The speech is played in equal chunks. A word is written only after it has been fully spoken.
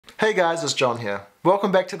Hey guys, it's John here.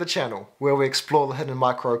 Welcome back to the channel, where we explore the hidden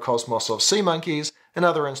microcosmos of sea monkeys and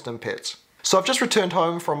other instant pets. So I've just returned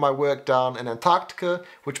home from my work down in Antarctica,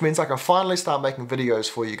 which means I can finally start making videos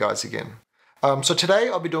for you guys again. So today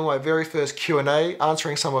I'll be doing my very first Q&A,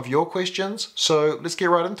 answering some of your questions, so let's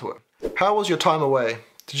get right into it. How was your time away?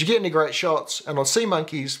 Did you get any great shots? And on sea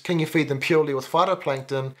monkeys, can you feed them purely with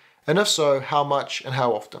phytoplankton? And if so, how much and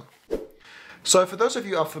how often? So for those of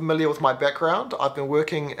you unfamiliar with my background, I've been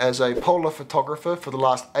working as a polar photographer for the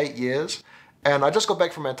last 8 years, and I just got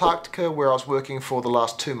back from Antarctica where I was working for the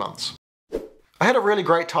last 2 months. I had a really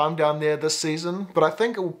great time down there this season, but I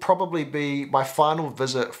think it will probably be my final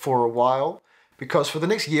visit for a while, because for the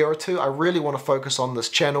next year or two I really want to focus on this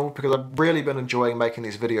channel because I've really been enjoying making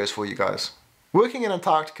these videos for you guys. Working in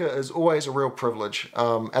Antarctica is always a real privilege,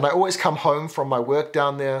 and I always come home from my work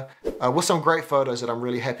down there with some great photos that I'm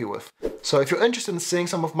really happy with. So if you're interested in seeing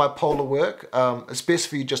some of my polar work, it's best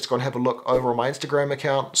for you just to go and have a look over on my Instagram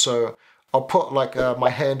account. So I'll put my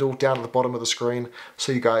handle down at the bottom of the screen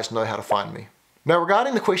so you guys know how to find me. Now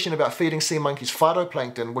regarding the question about feeding sea monkeys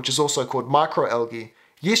phytoplankton, which is also called microalgae,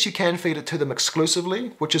 yes, you can feed it to them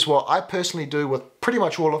exclusively, which is what I personally do with pretty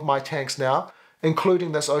much all of my tanks now,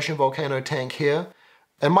 including this ocean volcano tank here.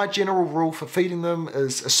 And my general rule for feeding them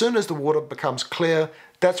is as soon as the water becomes clear,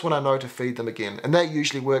 that's when I know to feed them again. And that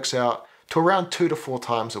usually works out to around 2 to 4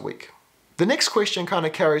 times a week. The next question kind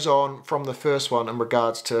of carries on from the first one in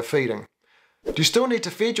regards to feeding. Do you still need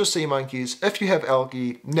to feed your sea monkeys if you have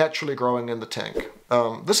algae naturally growing in the tank?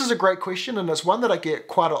 This is a great question, and it's one that I get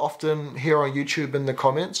quite often here on YouTube in the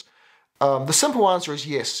comments. The simple answer is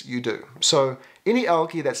yes, you do. So any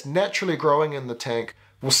algae that's naturally growing in the tank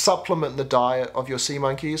will supplement the diet of your sea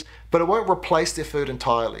monkeys, but it won't replace their food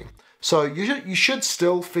entirely. So you should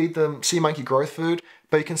still feed them sea monkey growth food,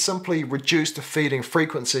 but you can simply reduce the feeding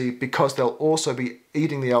frequency because they'll also be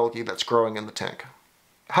eating the algae that's growing in the tank.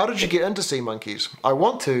 How did you get into sea monkeys? I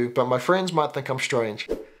want to, but my friends might think I'm strange.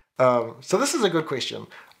 So this is a good question.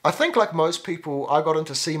 I think like most people, I got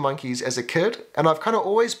into sea monkeys as a kid, and I've kind of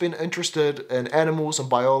always been interested in animals and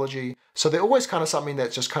biology, so they're always kind of something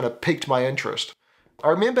that just kind of piqued my interest. I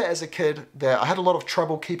remember as a kid that I had a lot of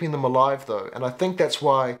trouble keeping them alive though, and I think that's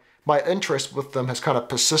why my interest with them has kind of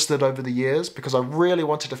persisted over the years, because I really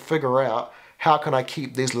wanted to figure out how can I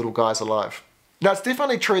keep these little guys alive. Now it's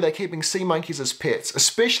definitely true that keeping sea monkeys as pets,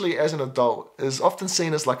 especially as an adult, is often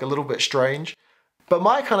seen as like a little bit strange. But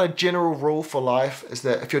my kind of general rule for life is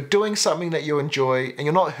that if you're doing something that you enjoy and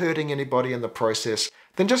you're not hurting anybody in the process,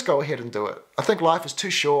 then just go ahead and do it. I think life is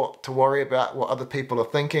too short to worry about what other people are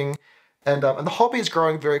thinking. And the hobby is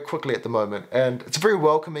growing very quickly at the moment, and it's a very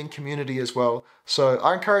welcoming community as well. So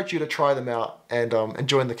I encourage you to try them out and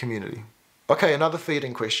join the community. Okay, another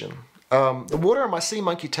feeding question. The water in my sea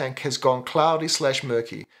monkey tank has gone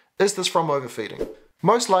cloudy/murky. Is this from overfeeding?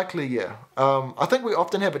 Most likely, yeah. I think we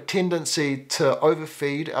often have a tendency to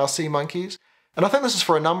overfeed our sea monkeys, and I think this is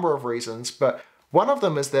for a number of reasons, but one of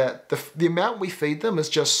them is that the amount we feed them is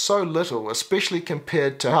just so little, especially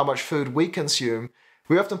compared to how much food we consume.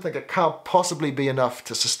 We often think it can't possibly be enough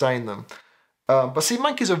to sustain them. But sea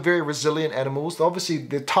monkeys are very resilient animals. Obviously,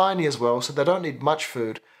 they're tiny as well, so they don't need much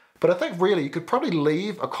food. But I think really you could probably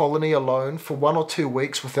leave a colony alone for 1 or 2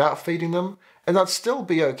 weeks without feeding them, and they'd still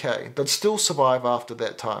be okay. They'd still survive after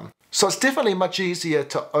that time. So it's definitely much easier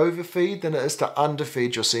to overfeed than it is to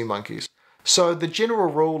underfeed your sea monkeys. So the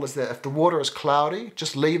general rule is that if the water is cloudy,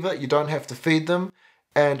 just leave it, you don't have to feed them.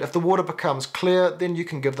 And if the water becomes clear, then you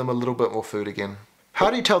can give them a little bit more food again. How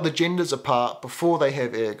do you tell the genders apart before they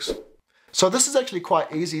have eggs? So this is actually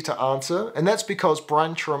quite easy to answer, and that's because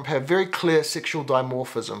brine shrimp have very clear sexual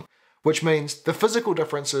dimorphism, which means the physical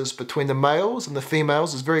differences between the males and the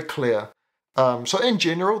females is very clear. So in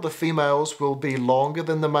general, the females will be longer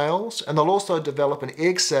than the males, and they'll also develop an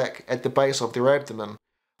egg sac at the base of their abdomen,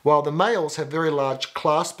 while the males have very large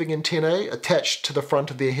clasping antennae attached to the front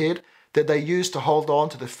of their head that they use to hold on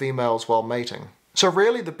to the females while mating. So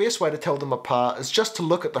really the best way to tell them apart is just to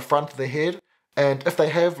look at the front of the head, and if they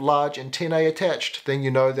have large antennae attached, then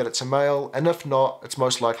you know that it's a male, and if not, it's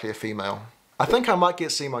most likely a female. I think I might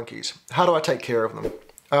get sea monkeys. How do I take care of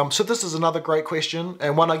them? So this is another great question,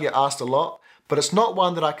 and one I get asked a lot, but it's not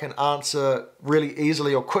one that I can answer really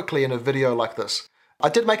easily or quickly in a video like this. I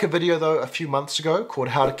did make a video though a few months ago called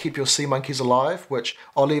How to Keep Your Sea Monkeys Alive, which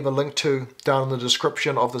I'll leave a link to down in the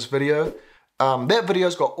description of this video. That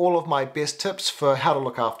video's got all of my best tips for how to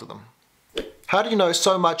look after them. How do you know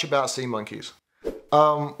so much about sea monkeys?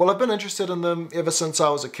 Well, I've been interested in them ever since I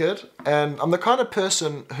was a kid, and I'm the kind of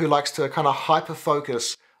person who likes to kind of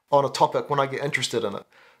hyper-focus on a topic when I get interested in it.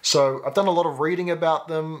 So I've done a lot of reading about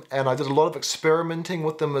them, and I did a lot of experimenting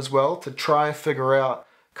with them as well to try and figure out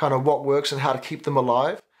kind of what works and how to keep them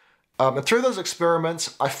alive. And through those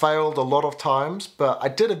experiments, I failed a lot of times, but I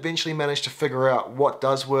did eventually manage to figure out what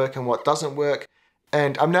does work and what doesn't work.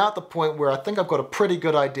 And I'm now at the point where I think I've got a pretty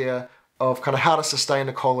good idea of kind of how to sustain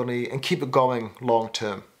a colony and keep it going long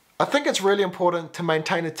term. I think it's really important to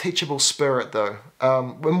maintain a teachable spirit though.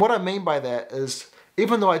 And what I mean by that is,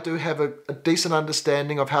 even though I do have a decent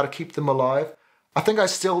understanding of how to keep them alive, I think I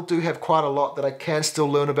still do have quite a lot that I can still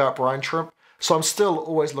learn about brine shrimp. So I'm still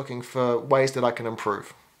always looking for ways that I can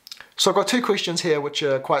improve. So I've got two questions here which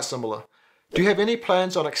are quite similar. Do you have any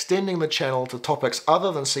plans on extending the channel to topics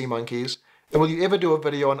other than sea monkeys? And will you ever do a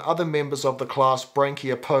video on other members of the class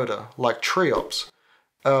Branchiopoda, like triops?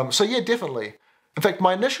 So yeah, definitely. In fact,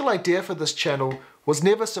 my initial idea for this channel was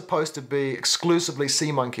never supposed to be exclusively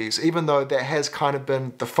sea monkeys, even though that has kind of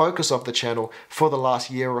been the focus of the channel for the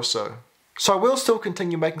last year or so. So I will still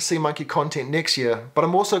continue making sea monkey content next year, but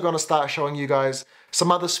I'm also going to start showing you guys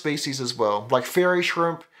some other species as well, like fairy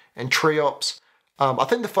shrimp and triops. I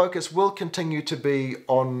think the focus will continue to be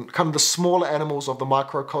on kind of the smaller animals of the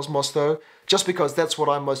microcosmos though, just because that's what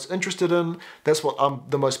I'm most interested in, that's what I'm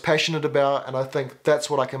the most passionate about, and I think that's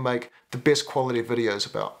what I can make the best quality videos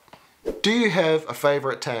about. Do you have a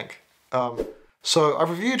favorite tank? So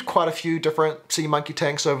I've reviewed quite a few different sea monkey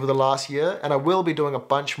tanks over the last year, and I will be doing a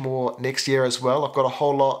bunch more next year as well. I've got a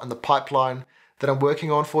whole lot in the pipeline that I'm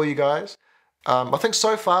working on for you guys. I think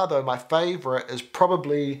so far though, my favorite is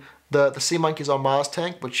probably the Sea Monkeys on Mars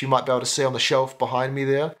tank, which you might be able to see on the shelf behind me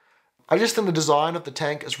there. I just think the design of the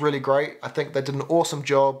tank is really great. I think they did an awesome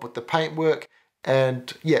job with the paintwork,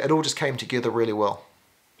 and yeah, it all just came together really well.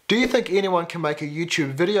 Do you think anyone can make a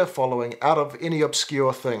YouTube video following out of any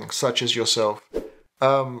obscure thing, such as yourself?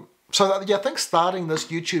 Yeah, I think starting this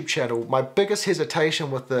YouTube channel, my biggest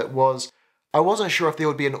hesitation with it was I wasn't sure if there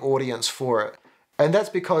would be an audience for it. And that's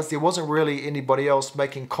because there wasn't really anybody else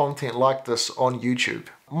making content like this on YouTube.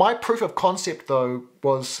 My proof of concept though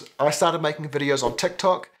was I started making videos on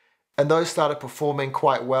TikTok, and those started performing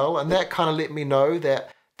quite well, and that kind of let me know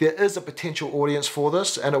that there is a potential audience for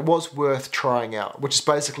this and it was worth trying out, which is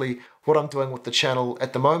basically what I'm doing with the channel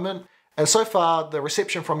at the moment. And so far the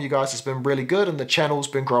reception from you guys has been really good and the channel's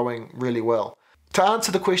been growing really well. To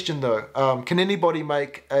answer the question though, can anybody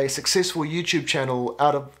make a successful YouTube channel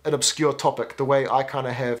out of an obscure topic the way I kind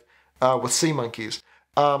of have with sea monkeys?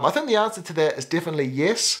 I think the answer to that is definitely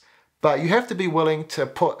yes, but you have to be willing to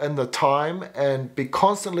put in the time and be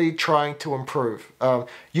constantly trying to improve.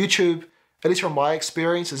 YouTube, at least from my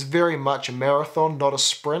experience, is very much a marathon, not a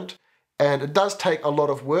sprint, and it does take a lot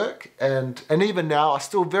of work, and even now I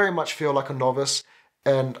still very much feel like a novice,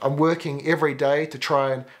 and I'm working every day to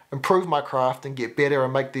try and improve my craft and get better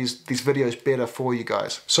and make these videos better for you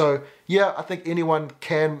guys. So yeah, I think anyone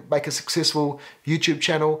can make a successful YouTube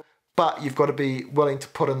channel, but you've got to be willing to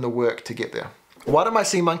put in the work to get there. Why do my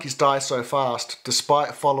sea monkeys die so fast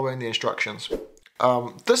despite following the instructions?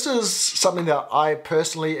 This is something that I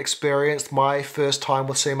personally experienced my first time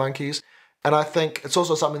with sea monkeys, and I think it's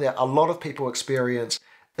also something that a lot of people experience,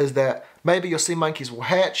 is that maybe your sea monkeys will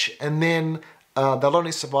hatch and then they'll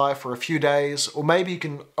only survive for a few days, or maybe you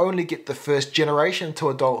can only get the first generation to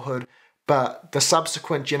adulthood, but the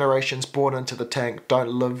subsequent generations born into the tank don't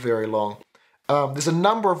live very long. There's a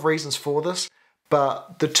number of reasons for this,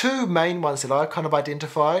 but the two main ones that I've kind of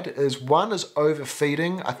identified is, one is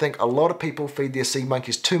overfeeding. I think a lot of people feed their sea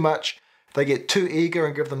monkeys too much. They get too eager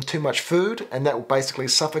and give them too much food, and that will basically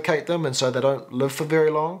suffocate them, and so they don't live for very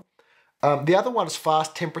long. The other one is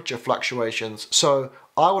fast temperature fluctuations. So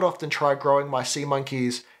I would often try growing my sea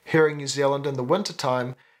monkeys here in New Zealand in the winter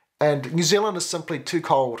time, and New Zealand is simply too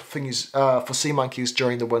cold for sea monkeys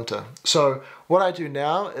during the winter. So what I do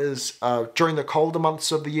now is during the colder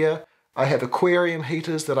months of the year, I have aquarium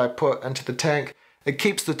heaters that I put into the tank. It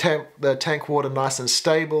keeps the tank water nice and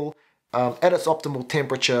stable at its optimal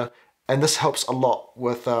temperature, and this helps a lot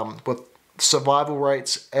with survival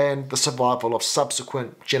rates and the survival of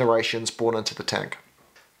subsequent generations born into the tank.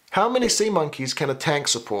 How many sea monkeys can a tank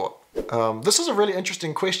support? This is a really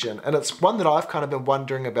interesting question, and it's one that I've kind of been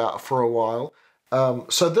wondering about for a while.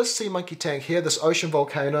 So this sea monkey tank here, this ocean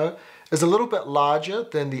volcano, is a little bit larger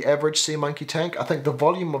than the average sea monkey tank. I think the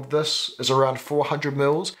volume of this is around 400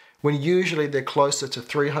 mils, when usually they're closer to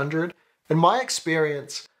 300. In my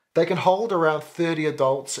experience, they can hold around 30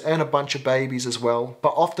 adults and a bunch of babies as well, but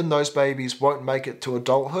often those babies won't make it to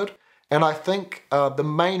adulthood. And I think the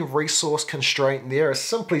main resource constraint there is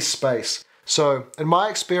simply space. So in my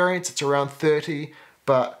experience, it's around 30,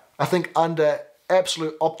 but I think under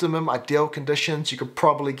absolute optimum ideal conditions, you could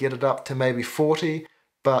probably get it up to maybe 40.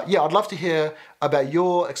 But yeah, I'd love to hear about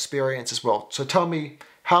your experience as well. So tell me,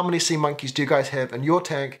 how many sea monkeys do you guys have in your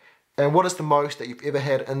tank, and what is the most that you've ever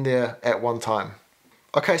had in there at one time?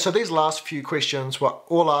 Okay, so these last few questions were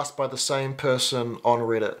all asked by the same person on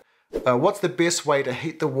Reddit. What's the best way to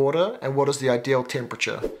heat the water, and what is the ideal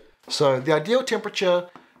temperature? So the ideal temperature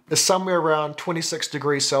is somewhere around 26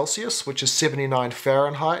 degrees Celsius, which is 79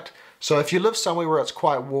 Fahrenheit. So if you live somewhere where it's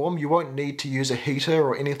quite warm, you won't need to use a heater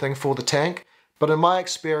or anything for the tank. But in my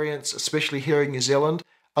experience, especially here in New Zealand,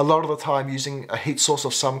 a lot of the time using a heat source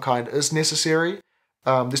of some kind is necessary.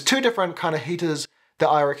 There's two different kind of heaters that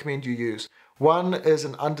I recommend you use. One is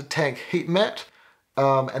an under tank heat mat,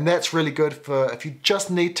 and that's really good for if you just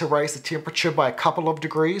need to raise the temperature by a couple of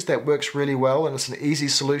degrees. That works really well and it's an easy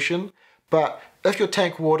solution. But if your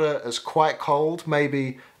tank water is quite cold,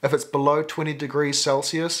 maybe if it's below 20 degrees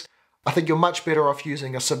Celsius, I think you're much better off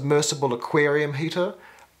using a submersible aquarium heater.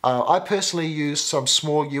 I personally use some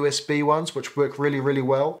small USB ones which work really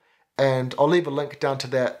well, and I'll leave a link down to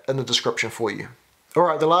that in the description for you.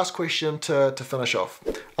 Alright, the last question to finish off.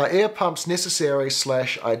 Are air pumps necessary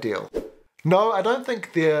 / ideal? No, I don't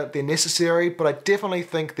think they're necessary, but I definitely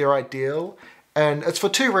think they're ideal. And it's for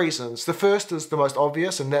two reasons. The first is the most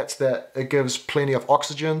obvious, and that's that it gives plenty of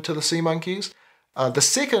oxygen to the sea monkeys. The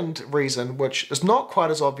second reason, which is not quite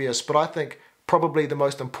as obvious, but I think probably the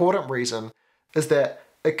most important reason, is that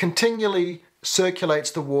it continually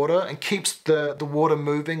circulates the water and keeps the water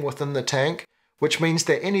moving within the tank, which means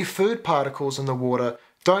that any food particles in the water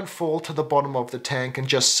don't fall to the bottom of the tank and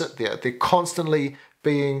just sit there. They're constantly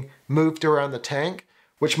being moved around the tank,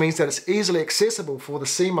 which means that it's easily accessible for the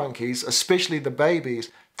sea monkeys, especially the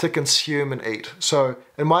babies, to consume and eat. So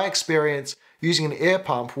in my experience, using an air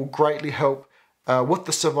pump will greatly help with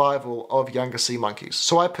the survival of younger sea monkeys.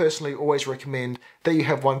 So I personally always recommend that you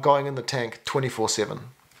have one going in the tank 24/7.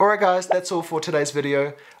 Alright guys, that's all for today's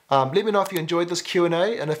video. Let me know if you enjoyed this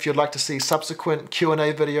Q&A and if you'd like to see subsequent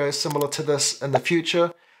Q&A videos similar to this in the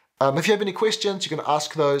future. If you have any questions, you can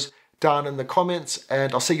ask those down in the comments,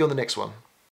 and I'll see you on the next one.